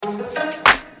Welcome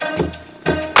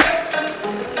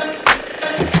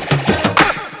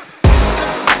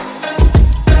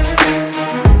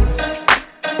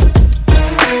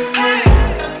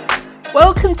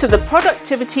to the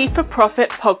Productivity for Profit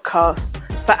podcast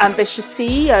for ambitious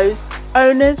CEOs,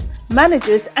 owners,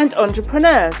 managers and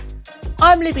entrepreneurs.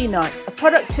 I'm Libby Knight, a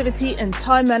productivity and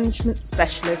time management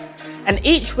specialist, and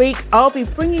each week I'll be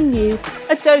bringing you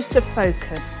a dose of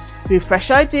focus through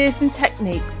fresh ideas and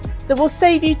techniques that will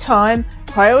save you time,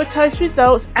 prioritise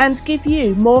results and give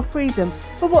you more freedom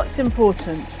for what's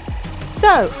important.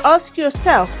 So ask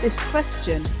yourself this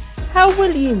question: how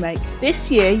will you make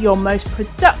this year your most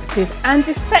productive and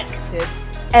effective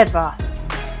ever?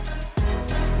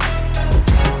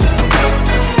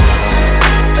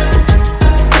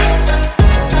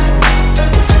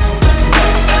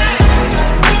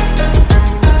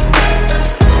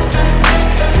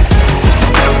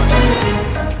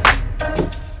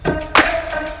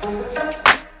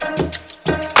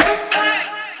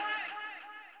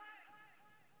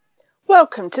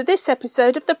 Welcome to this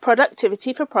episode of the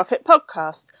Productivity for Profit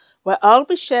podcast, where I'll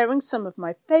be sharing some of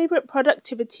my favourite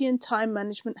productivity and time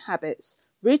management habits,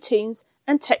 routines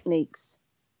and techniques.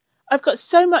 I've got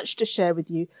so much to share with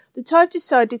you that I've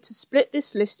decided to split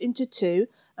this list into two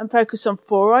and focus on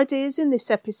 4 ideas in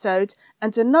this episode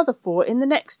and another 4 in the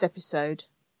next episode.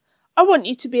 I want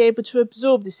you to be able to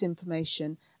absorb this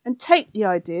information and take the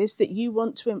ideas that you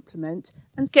want to implement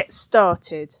and get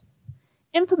started.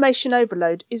 Information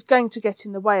overload is going to get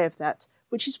in the way of that,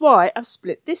 which is why I've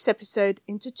split this episode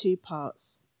into 2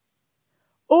 parts.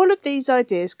 All of these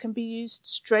ideas can be used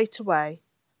straight away,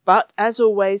 but as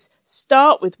always,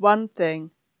 start with one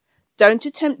thing. Don't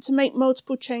attempt to make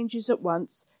multiple changes at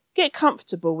once. Get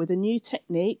comfortable with a new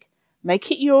technique,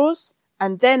 make it yours,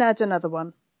 and then add another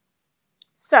one.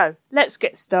 So, let's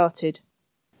get started.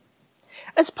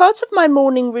 As part of my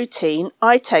morning routine,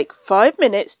 I take 5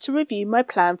 minutes to review my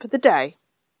plan for the day.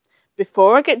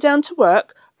 Before I get down to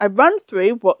work, I run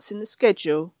through what's in the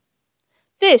schedule.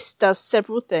 This does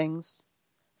several things.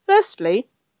 Firstly,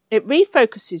 it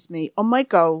refocuses me on my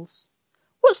goals.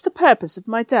 What's the purpose of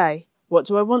my day? What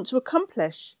do I want to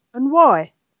accomplish? And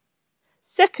why?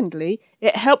 Secondly,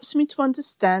 it helps me to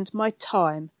understand my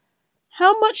time.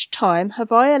 How much time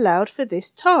have I allowed for this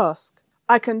task?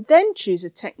 I can then choose a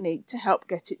technique to help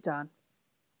get it done.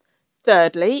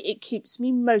 Thirdly, it keeps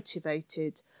me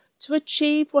motivated to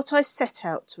achieve what I set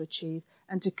out to achieve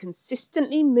and to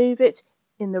consistently move it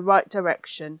in the right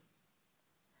direction.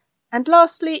 And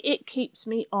lastly, it keeps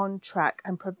me on track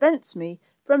and prevents me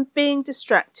from being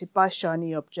distracted by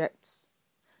shiny objects.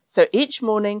 So each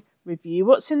morning, review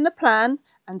what's in the plan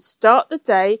and start the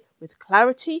day with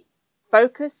clarity,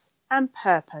 focus and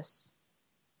purpose.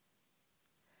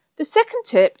 The second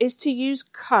tip is to use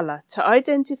colour to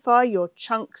identify your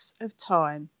chunks of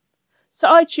time. So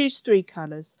I choose 3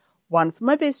 colours. 1 for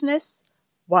my business,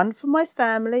 1 for my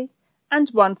family, and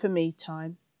 1 for me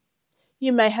time.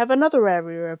 You may have another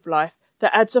area of life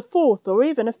that adds a 4th or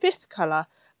even a 5th colour,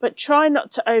 but try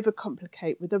not to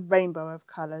overcomplicate with a rainbow of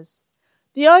colours.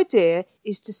 The idea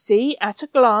is to see at a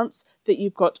glance that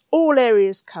you've got all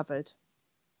areas covered.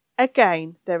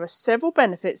 Again, there are several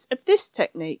benefits of this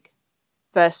technique.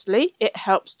 Firstly, it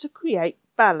helps to create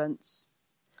balance.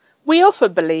 We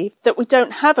often believe that we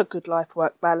don't have a good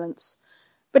life-work balance.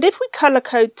 But if we colour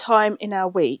code time in our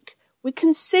week, we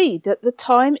can see that the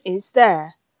time is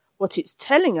there. What it's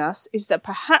telling us is that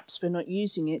perhaps we're not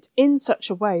using it in such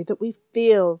a way that we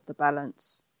feel the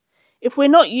balance. If we're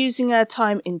not using our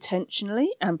time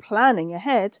intentionally and planning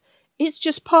ahead, it's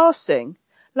just passing,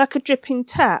 like a dripping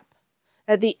tap.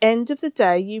 At the end of the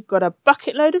day, you've got a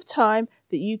bucket load of time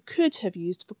that you could have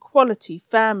used for quality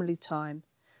family time,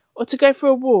 or to go for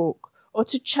a walk, or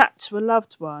to chat to a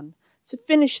loved one, to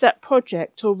finish that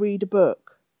project or read a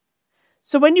book.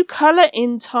 So when you colour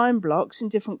in time blocks in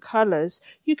different colours,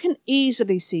 you can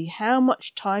easily see how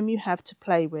much time you have to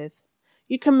play with.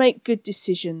 You can make good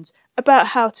decisions about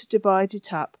how to divide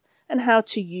it up and how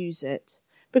to use it,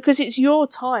 because it's your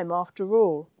time after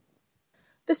all.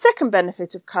 The second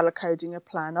benefit of colour coding a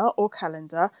planner or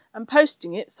calendar and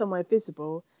posting it somewhere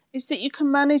visible is that you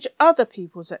can manage other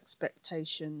people's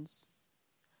expectations.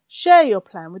 Share your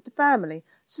plan with the family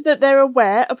so that they're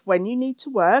aware of when you need to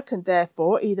work and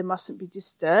therefore either mustn't be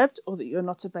disturbed or that you're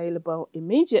not available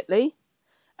immediately.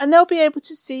 And they'll be able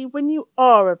to see when you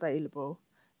are available.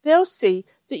 They'll see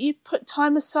that you've put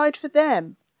time aside for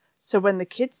them. So when the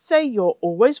kids say you're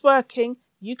always working,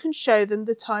 you can show them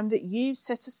the time that you've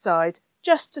set aside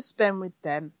just to spend with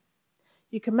them.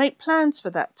 You can make plans for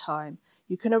that time.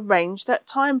 You can arrange that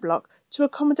time block to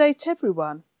accommodate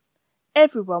everyone.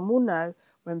 Everyone will know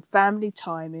when family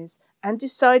time is and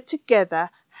decide together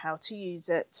how to use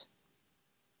it.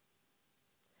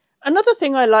 Another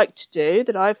thing I like to do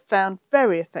that I've found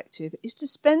very effective is to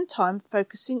spend time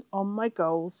focusing on my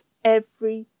goals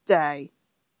every day.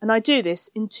 And I do this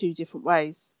in 2 different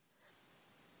ways.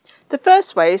 The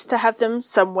first way is to have them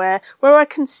somewhere where I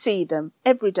can see them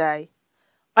every day.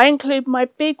 I include my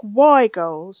big why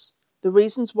goals, the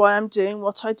reasons why I'm doing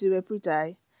what I do every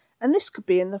day, and this could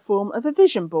be in the form of a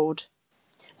vision board.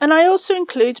 And I also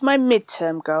include my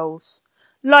midterm goals,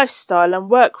 lifestyle and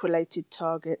work-related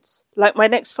targets, like my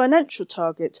next financial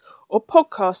target, or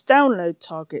podcast download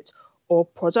target, or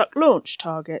product launch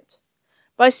target.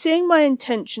 By seeing my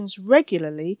intentions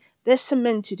regularly, they're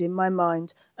cemented in my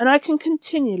mind, and I can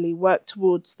continually work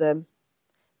towards them.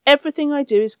 Everything I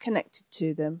do is connected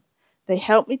to them. They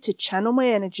help me to channel my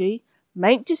energy,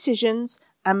 make decisions,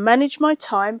 and manage my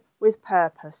time with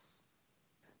purpose.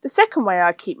 The second way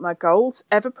I keep my goals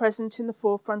ever present in the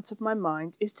forefront of my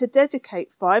mind is to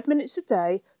dedicate 5 minutes a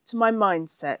day to my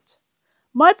mindset,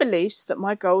 my beliefs that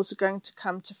my goals are going to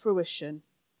come to fruition.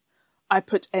 I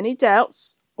put any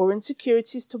doubts or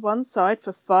insecurities to one side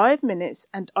for 5 minutes,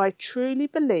 and I truly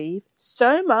believe,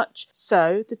 so much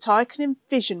so that I can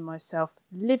envision myself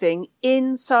living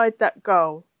inside that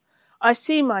goal. I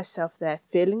see myself there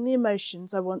feeling the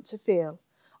emotions I want to feel.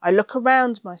 I look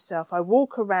around myself, I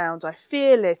walk around, I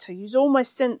feel it, I use all my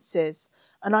senses,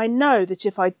 and I know that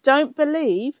if I don't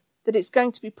believe that it's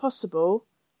going to be possible,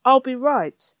 I'll be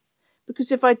right.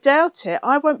 Because if I doubt it,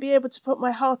 I won't be able to put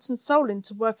my heart and soul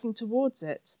into working towards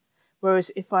it.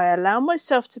 Whereas if I allow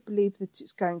myself to believe that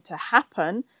it's going to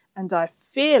happen and I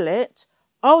feel it,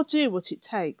 I'll do what it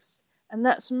takes. And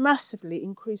that's massively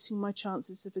increasing my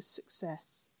chances of a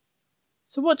success.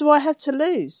 So what do I have to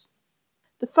lose?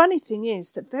 The funny thing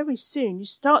is that very soon you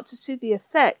start to see the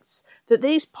effects that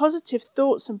these positive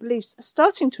thoughts and beliefs are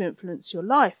starting to influence your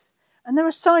life, and there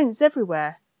are signs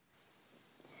everywhere.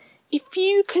 If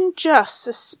you can just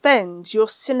suspend your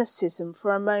cynicism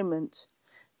for a moment,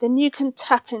 then you can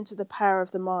tap into the power of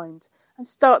the mind and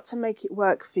start to make it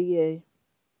work for you.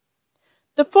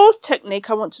 The 4th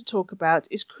technique I want to talk about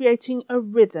is creating a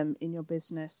rhythm in your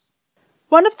business.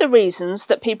 One of the reasons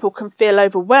that people can feel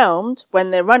overwhelmed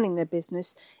when they're running their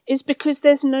business is because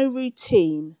there's no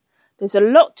routine. There's a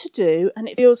lot to do and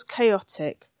it feels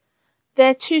chaotic.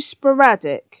 They're too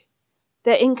sporadic.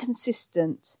 They're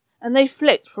inconsistent and they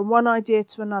flick from one idea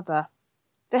to another.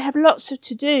 They have lots of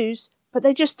to-dos, but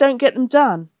they just don't get them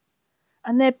done.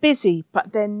 And they're busy,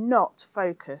 but they're not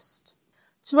focused.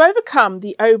 To overcome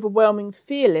the overwhelming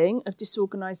feeling of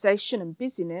disorganisation and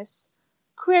busyness,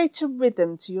 create a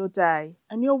rhythm to your day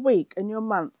and your week and your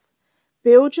month.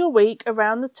 Build your week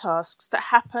around the tasks that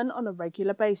happen on a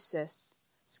regular basis.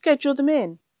 Schedule them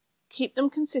in, keep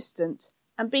them consistent,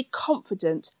 and be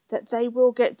confident that they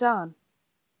will get done.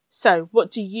 So, what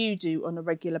do you do on a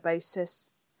regular basis?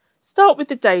 Start with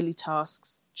the daily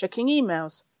tasks, checking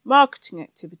emails, marketing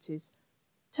activities,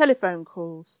 telephone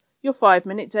calls, your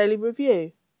 5-minute daily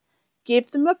review.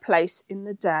 Give them a place in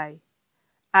the day.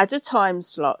 Add a time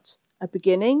slot, a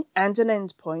beginning and an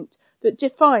end point that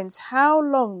defines how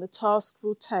long the task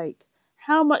will take,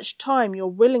 how much time you're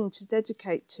willing to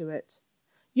dedicate to it.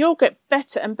 You'll get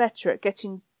better and better at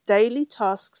getting daily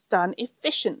tasks done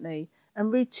efficiently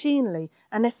and routinely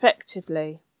and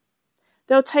effectively.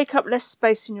 They'll take up less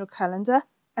space in your calendar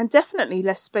and definitely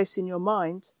less space in your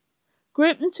mind.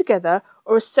 Group them together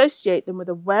or associate them with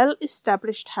a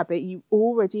well-established habit you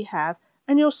already have,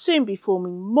 and you'll soon be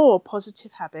forming more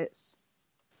positive habits.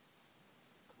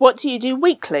 What do you do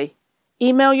weekly?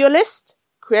 Email your list?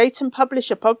 Create and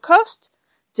publish a podcast?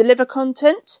 Deliver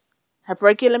content? Have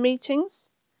regular meetings?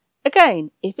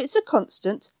 Again, if it's a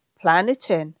constant, plan it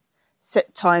in.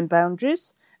 Set time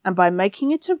boundaries, and by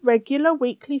making it a regular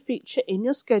weekly feature in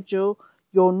your schedule,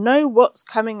 you'll know what's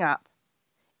coming up.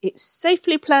 It's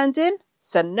safely planned in,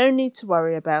 so no need to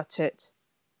worry about it.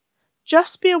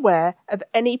 Just be aware of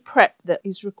any prep that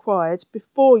is required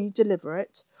before you deliver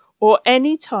it, or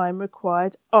any time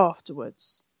required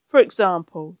afterwards. For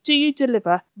example, do you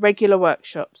deliver regular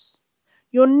workshops?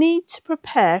 You'll need to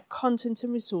prepare content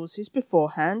and resources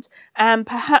beforehand and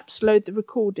perhaps load the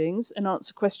recordings and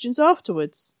answer questions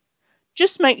afterwards.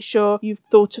 Just make sure you've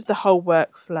thought of the whole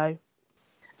workflow.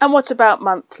 And what about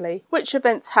monthly? Which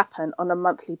events happen on a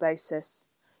monthly basis?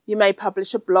 You may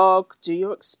publish a blog, do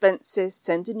your expenses,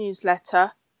 send a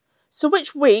newsletter. So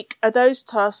which week are those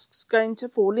tasks going to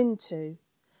fall into?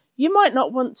 You might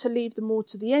not want to leave them all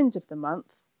to the end of the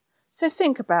month. So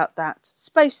think about that.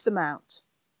 Space them out.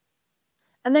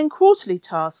 And then quarterly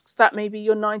tasks, that may be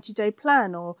your 90-day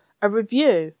plan or a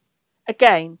review.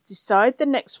 Again, decide the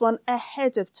next one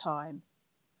ahead of time.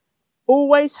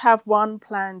 Always have one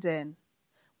planned in.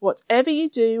 Whatever you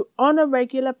do on a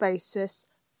regular basis,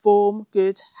 form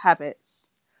good habits.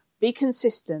 Be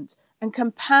consistent and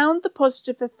compound the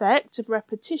positive effect of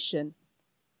repetition.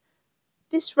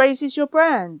 This raises your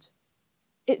brand.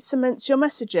 It cements your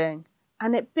messaging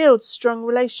and it builds strong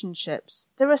relationships.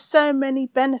 There are so many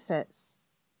benefits.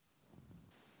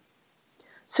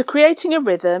 So creating a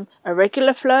rhythm, a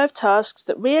regular flow of tasks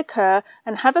that reoccur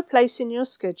and have a place in your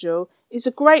schedule is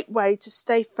a great way to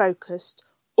stay focused,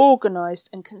 organised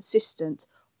and consistent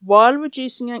while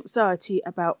reducing anxiety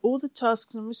about all the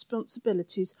tasks and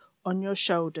responsibilities on your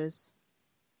shoulders.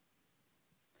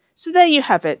 So there you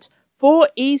have it, 4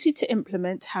 easy to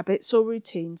implement habits or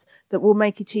routines that will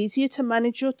make it easier to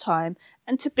manage your time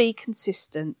and to be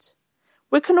consistent.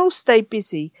 We can all stay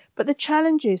busy, but the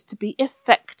challenge is to be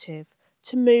effective,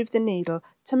 to move the needle,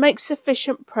 to make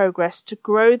sufficient progress to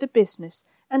grow the business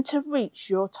and to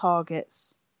reach your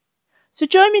targets. So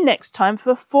join me next time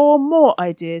for 4 more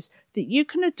ideas that you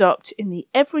can adopt in the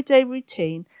everyday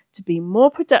routine to be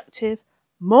more productive,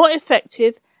 more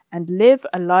effective, and live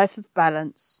a life of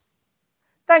balance.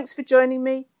 Thanks for joining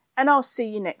me, and I'll see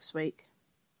you next week.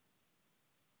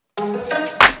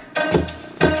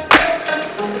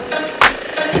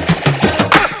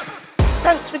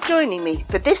 Thanks for joining me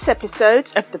for this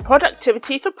episode of the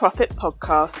Productivity for Profit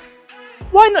podcast.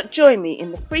 Why not join me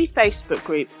in the free Facebook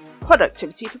group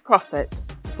Productivity for Profit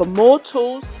for more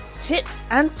tools, tips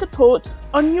and support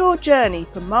on your journey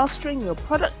for mastering your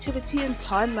productivity and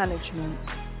time management.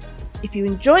 If you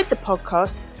enjoyed the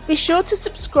podcast, be sure to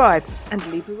subscribe and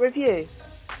leave a review.